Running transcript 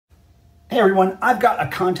Hey everyone, I've got a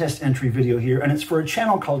contest entry video here, and it's for a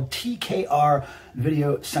channel called TKR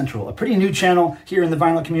VideoCentral, a pretty new channel here in the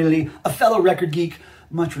vinyl community, a fellow record geek,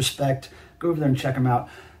 much respect. Go over there and check them out.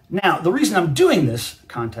 Now, the reason I'm doing this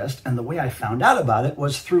contest and the way I found out about it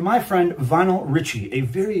was through my friend Vinyl Richie, a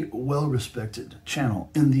very well-respected channel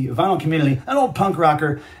in the vinyl community, an old punk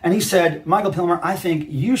rocker, and he said, Michael Pilmer, I think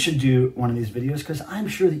you should do one of these videos because I'm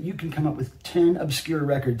sure that you can come up with 10 obscure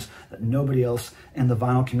records that nobody else in the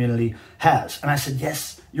vinyl community has. And I said,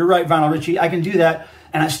 yes, you're right, Vinyl Richie, I can do that.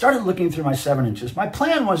 And I started looking through my 7-inches. My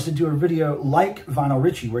plan was to do a video like Vinyl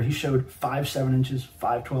Richie where he showed 5 7-inches,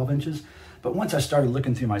 5 12-inches. But once I started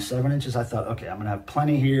looking through my 7-inches, I thought, okay, I'm gonna have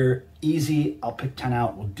plenty here, easy, I'll pick 10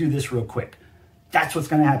 out, we'll do this real quick. That's what's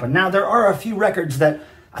gonna happen. Now, there are a few records that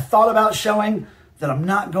I thought about showing that I'm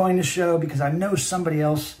not going to show because I know somebody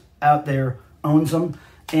else out there owns them.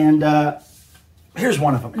 And here's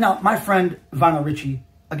one of them. Now, my friend Vinyl Richie,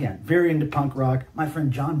 again, very into punk rock, my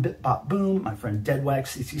friend John Bip Bop Boom, my friend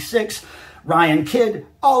Deadwax CC6, Ryan Kidd,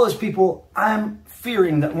 all those people, I'm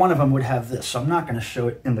fearing that one of them would have this, so I'm not going to show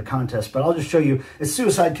it in the contest, but I'll just show you. It's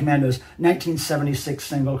Suicide Commando's 1976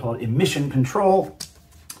 single called Emission Control.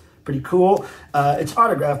 Pretty cool. It's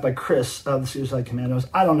autographed by Chris of the Suicide Commandos.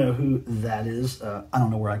 I don't know who that is. I don't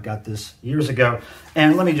know where I got this years ago.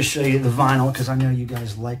 And let me just show you the vinyl, because I know you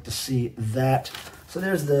guys like to see that. So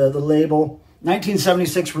there's the label,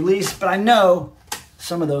 1976 release, but I know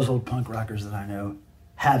some of those old punk rockers that I know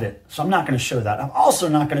have it, so I'm not going to show that. I'm also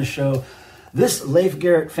not going to show this Leif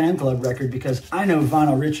Garrett Fan Club record because I know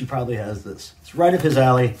Vinyl Richie probably has this. It's right up his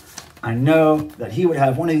alley. I know that he would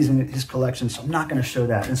have one of these in his collection, so I'm not going to show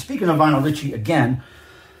that. And speaking of Vinyl Richie, again,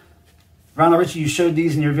 Vinyl Richie, you showed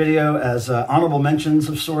these in your video as honorable mentions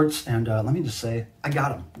of sorts, and let me just say, I got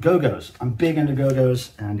them. Go-Go's. I'm big into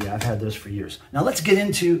Go-Go's, and yeah, I've had those for years. Now let's get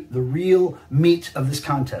into the real meat of this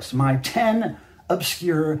contest, my 10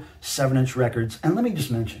 obscure 7-inch records. And let me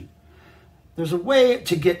just mention, there's a way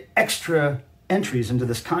to get extra entries into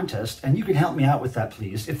this contest, and you can help me out with that,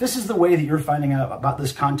 please. If this is the way that you're finding out about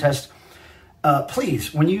this contest,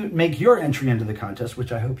 please, when you make your entry into the contest,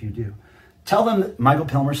 which I hope you do, tell them that Michael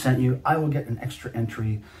Pilmer sent you. I will get an extra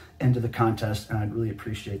entry into the contest, and I'd really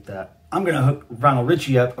appreciate that. I'm going to hook Vinyl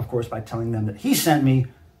Richie up, of course, by telling them that he sent me.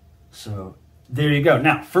 So there you go.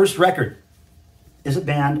 Now, first record is a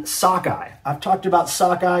band, Sockeye. I've talked about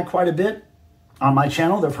Sockeye quite a bit on my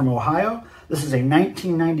channel. They're from Ohio. This is a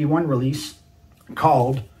 1991 release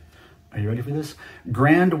called, are you ready for this?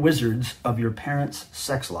 Grand Wizards of Your Parents'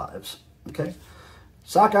 Sex Lives. Okay?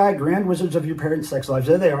 Sockeye, Grand Wizards of Your Parents' Sex Lives.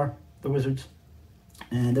 There they are, the wizards.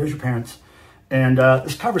 And there's your parents. And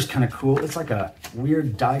this cover's kind of cool. It's like a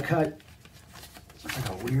weird die cut. It's like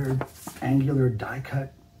a weird angular die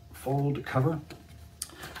cut fold cover.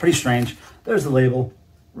 Pretty strange. There's the label,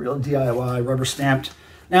 real DIY, rubber stamped.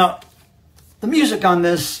 Now, the music on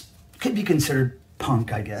this could be considered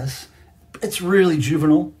punk, I guess. It's really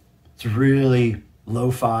juvenile. It's really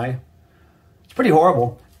lo-fi. It's pretty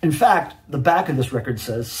horrible. In fact, the back of this record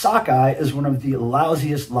says, Sockeye is one of the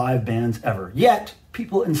lousiest live bands ever. Yet,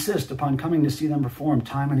 people insist upon coming to see them perform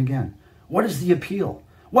time and again. What is the appeal?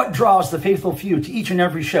 What draws the faithful few to each and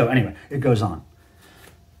every show? Anyway, it goes on.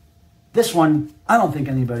 This one, I don't think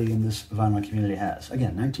anybody in this vinyl community has.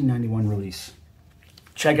 Again, 1991 release.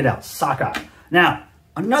 Check it out, Sockeye. Now,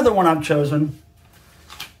 another one I've chosen,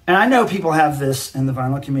 and I know people have this in the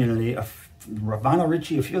vinyl community. Vinyl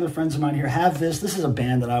Richie, a few other friends of mine here have this. This is a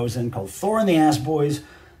band that I was in called Thor and the Ass Boys.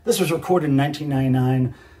 This was recorded in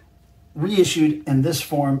 1999, reissued in this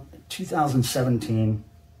form, 2017.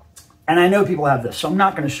 And I know people have this, so I'm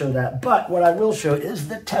not going to show that. But what I will show is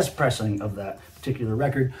the test pressing of that particular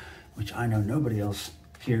record, which I know nobody else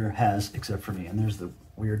here has except for me. And there's the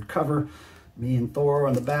weird cover, me and Thor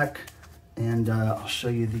on the back. And I'll show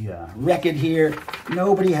you the record here.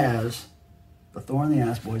 Nobody has the Thor and the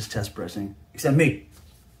Ass Boys test pressing except me.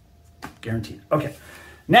 Guaranteed. Okay.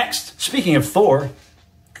 Next, speaking of Thor,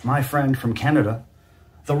 my friend from Canada,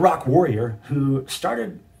 the rock warrior who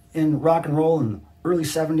started in rock and roll in the early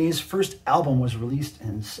 70s. First album was released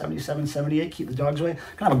in 77, 78, Keep the Dogs Away.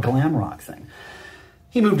 Kind of a glam rock thing.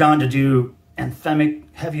 He moved on to do anthemic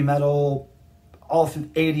heavy metal all through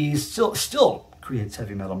the 80s, still creates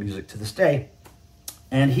heavy metal music to this day.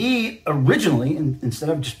 And he originally, instead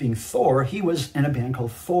of just being Thor, he was in a band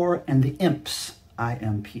called Thor and the Imps,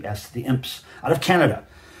 I-M-P-S, the Imps, out of Canada.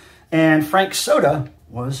 And Frank Soda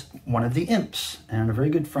was one of the Imps and a very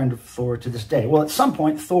good friend of Thor to this day. Well, at some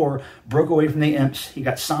point, Thor broke away from the Imps. He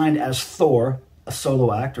got signed as Thor, a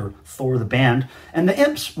solo act, or Thor the band, and the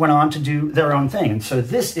Imps went on to do their own thing. And so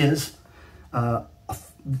this is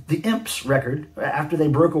the Imps record after they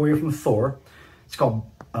broke away from Thor. It's called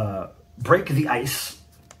Break the Ice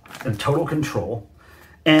and Total Control.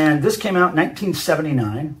 And this came out in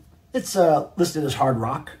 1979. It's listed as hard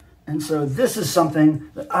rock. And so this is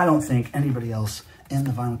something that I don't think anybody else in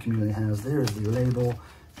the vinyl community has. There's the label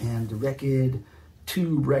and the record,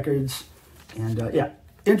 Tube Records. And yeah,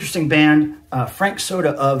 interesting band. Frank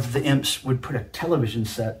Soda of the Imps would put a television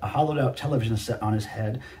set, a hollowed out television set on his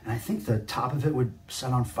head. And I think the top of it would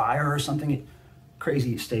set on fire or something.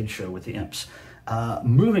 Crazy stage show with the Imps.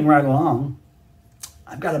 Moving right along,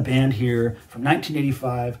 I've got a band here from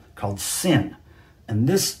 1985 called Sin. And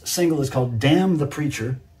this single is called Damn the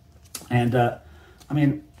Preacher. And I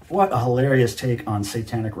mean, what a hilarious take on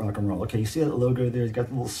satanic rock and roll. Okay, you see that logo there? He's got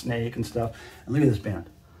the little snake and stuff. And look at this band.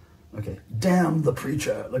 Okay, Damn the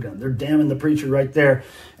Preacher. Look at them. They're damning the preacher right there.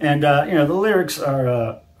 And, you know, the lyrics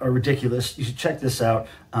are ridiculous. You should check this out.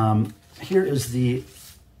 Here is the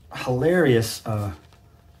hilarious...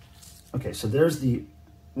 okay, so there's the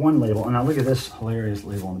one label. And now look at this hilarious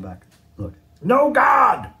label on the back. Look. No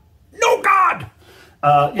God! No God!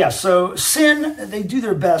 Yeah, so Sin, they do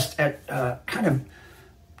their best at kind of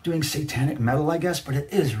doing satanic metal, I guess, but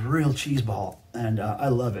it is real cheeseball, and I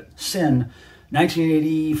love it. Sin,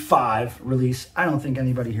 1985 release. I don't think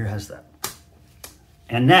anybody here has that.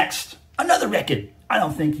 And next, another record I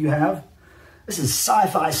don't think you have. This is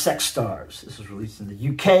Sci-Fi Sex Stars. This was released in the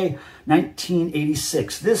UK,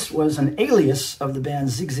 1986. This was an alias of the band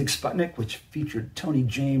Zig Zig Sputnik, which featured Tony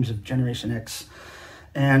James of Generation X.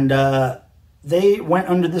 And they went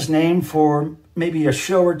under this name for maybe a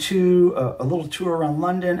show or two, a little tour around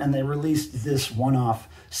London, and they released this one-off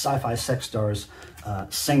Sci-Fi Sex Stars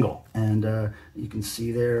single. And you can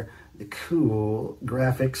see there the cool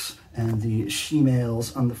graphics and the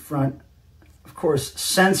she-males on the front. Of course,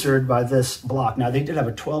 censored by this block. Now, they did have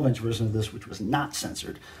a 12-inch version of this, which was not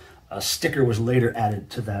censored. A sticker was later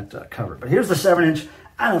added to that cover. But here's the 7-inch.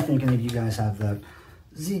 I don't think any of you guys have that.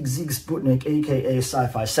 Zig Zig Sputnik, a.k.a.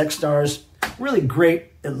 Sci-Fi Sex Stars. Really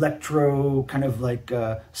great electro, kind of like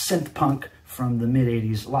synth punk from the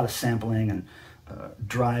mid-'80s. A lot of sampling and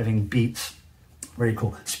driving beats. Very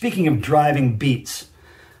cool. Speaking of driving beats,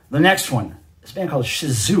 the next one, this band called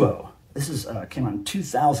Shizuo. This is came out in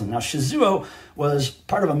 2000. Now, Shizuo was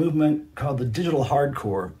part of a movement called the digital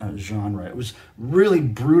hardcore genre. It was really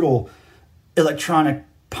brutal electronic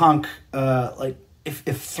punk. Like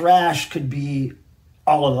if thrash could be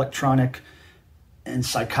all electronic and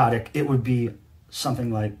psychotic, it would be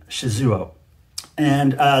something like Shizuo.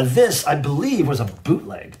 And this, I believe, was a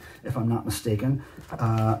bootleg, if I'm not mistaken.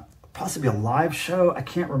 Possibly a live show. I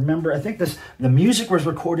can't remember. I think the music was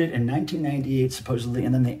recorded in 1998, supposedly,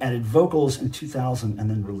 and then they added vocals in 2000 and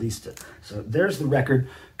then released it. So there's the record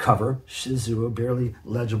cover, Shizuo, barely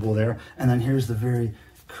legible there. And then here's the very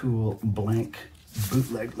cool blank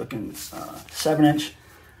bootleg-looking 7-inch.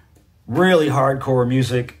 Really hardcore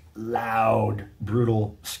music, loud,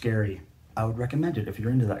 brutal, scary. I would recommend it if you're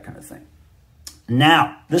into that kind of thing.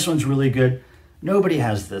 Now, this one's really good. Nobody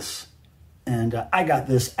has this. And I got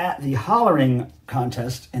this at the hollering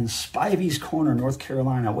contest in Spivey's Corner, North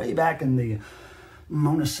Carolina, way back in the, I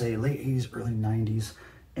want to say, late 80s, early 90s.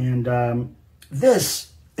 And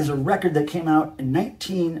this is a record that came out in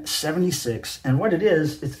 1976. And what it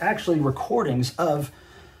is, it's actually recordings of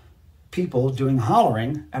people doing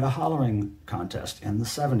hollering at a hollering contest in the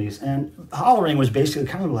 70s. And hollering was basically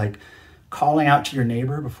kind of like calling out to your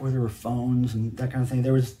neighbor before there were phones and that kind of thing.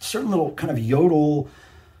 There was certain little kind of yodel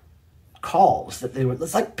calls that they would,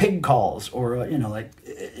 it's like pig calls, or you know, like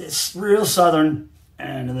it's real southern,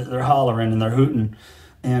 and they're hollering and they're hooting,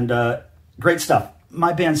 and great stuff.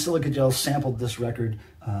 My band Silica Gel sampled this record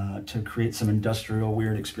to create some industrial,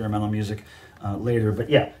 weird, experimental music later.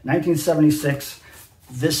 But yeah, 1976.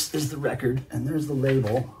 This is the record, and there's the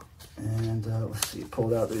label. And let's see,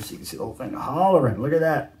 pull it out there so you can see the whole thing. Hollering, look at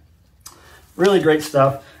that. Really great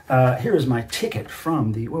stuff. Here is my ticket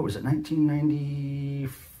from the, what was it,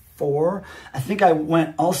 1994? I think I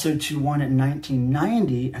went also to one in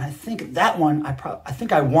 1990, and I think that one, I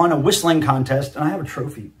think I won a whistling contest, and I have a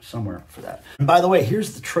trophy somewhere for that. And by the way,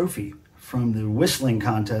 here's the trophy from the whistling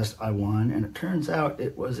contest I won, and it turns out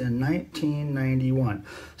it was in 1991.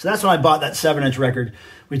 So that's when I bought that 7-inch record.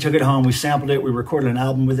 We took it home, we sampled it, we recorded an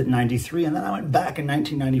album with it in 93, and then I went back in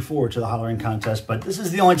 1994 to the hollering contest. But this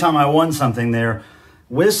is the only time I won something there.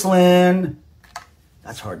 Whistling,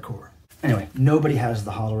 that's hardcore. Anyway, nobody has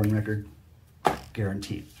the hollering record,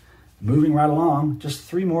 guaranteed. Moving right along, just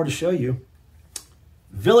 3 more to show you.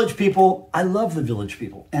 Village People, I love the Village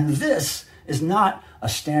People. And this is not a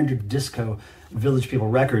standard disco Village People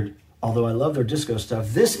record, although I love their disco stuff.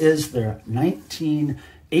 This is their 19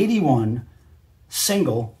 81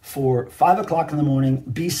 single for 5 o'clock in the morning,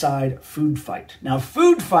 B-side, Food Fight. Now,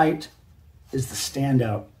 Food Fight is the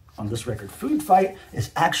standout on this record. Food Fight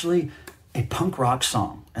is actually a punk rock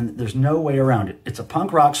song, and there's no way around it. It's a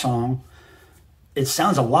punk rock song. It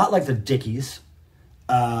sounds a lot like the Dickies.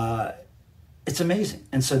 It's amazing.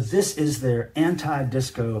 And so this is their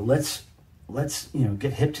anti-disco, let's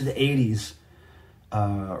get hip to the 80s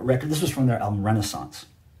record. This was from their album Renaissance.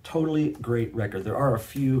 Totally great record. There are a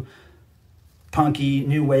few punky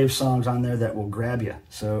new wave songs on there that will grab you.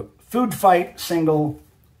 So Food Fight single,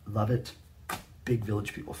 love it. Big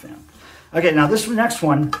Village People fan. Okay, now this next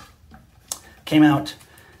one came out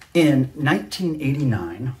in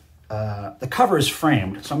 1989. The cover is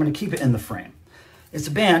framed, so I'm going to keep it in the frame. It's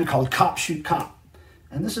a band called Cop Shoot Cop,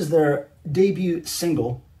 and this is their debut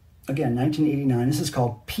single. Again, 1989. This is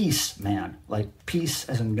called Peace Man, like peace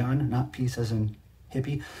as in gun, not peace as in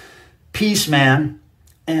hippie. Peace Man,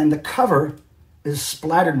 and the cover is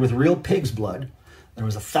splattered with real pig's blood. There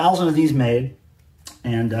was 1,000 of these made,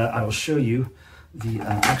 and I will show you the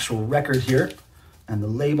actual record here and the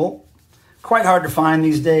label. Quite hard to find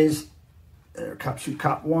these days. Cop Shoot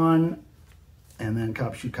Cop 1 and then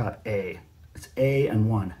Cop Shoot Cop A. It's A and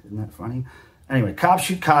 1. Isn't that funny? Anyway, Cop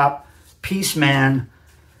Shoot Cop, Peace Man.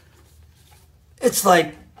 It's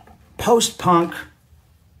like post-punk,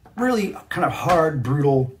 really kind of hard,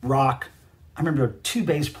 brutal rock. I remember 2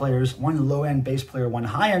 bass players, one low-end bass player, one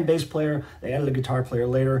high-end bass player. They added a guitar player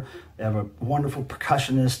later. They have a wonderful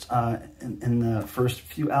percussionist in the first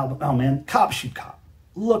few albums. Oh, man, Cop Shoot Cop.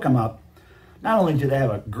 Look them up. Not only do they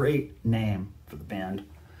have a great name for the band,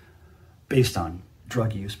 based on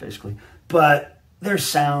drug use, basically, but their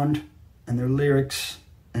sound and their lyrics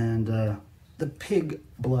and the pig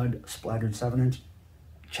blood splattered 7-inch.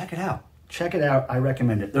 Check it out. Check it out. I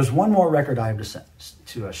recommend it. There's one more record I have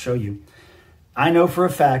to show you. I know for a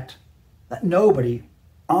fact that nobody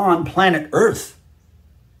on planet Earth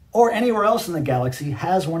or anywhere else in the galaxy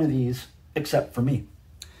has one of these except for me.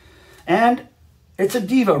 And it's a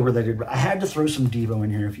Devo related. I had to throw some Devo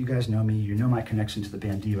in here. If you guys know me, you know my connection to the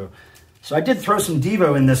band Devo. So I did throw some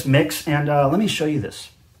Devo in this mix, and let me show you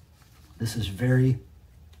this. This is very,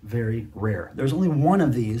 very rare. There's only one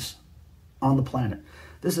of these on the planet.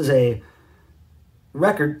 This is a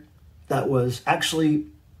record that was actually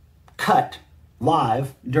cut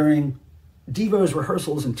live during Devo's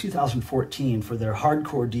rehearsals in 2014 for their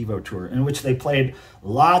Hardcore Devo tour, in which they played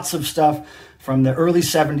lots of stuff from the early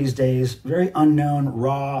 70s days, very unknown,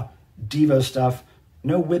 raw Devo stuff.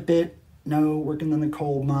 No Whip It, no Working in the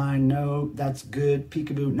Coal Mine, no That's Good,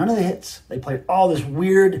 Peekaboo, none of the hits. They played all this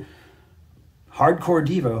weird hardcore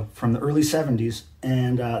Devo from the early 70s,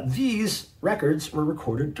 and these records were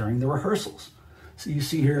recorded during the rehearsals. So you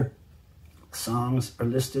see here, songs are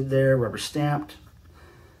listed there, rubber stamped.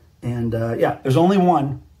 And yeah, there's only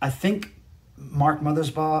one. I think Mark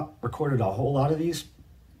Mothersbaugh recorded a whole lot of these,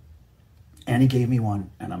 and he gave me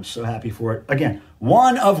one, and I'm so happy for it. Again,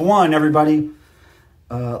 one of one, everybody.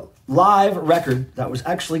 Live record that was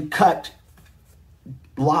actually cut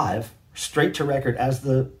live, straight to record as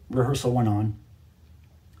the rehearsal went on.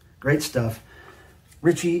 Great stuff.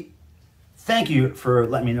 Richie, thank you for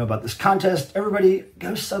letting me know about this contest. Everybody,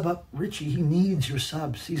 go sub up Richie. He needs your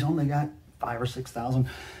subs. He's only got 5,000 or 6,000.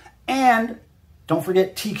 And don't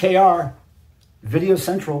forget TKR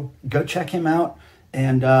VideoCentral. Go check him out.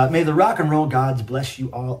 And may the rock and roll gods bless you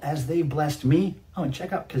all as they blessed me. Oh, and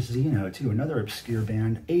check out Casino, too, another obscure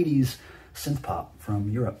band, 80s synth pop from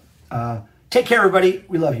Europe. Take care, everybody.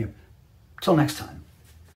 We love you. Till next time.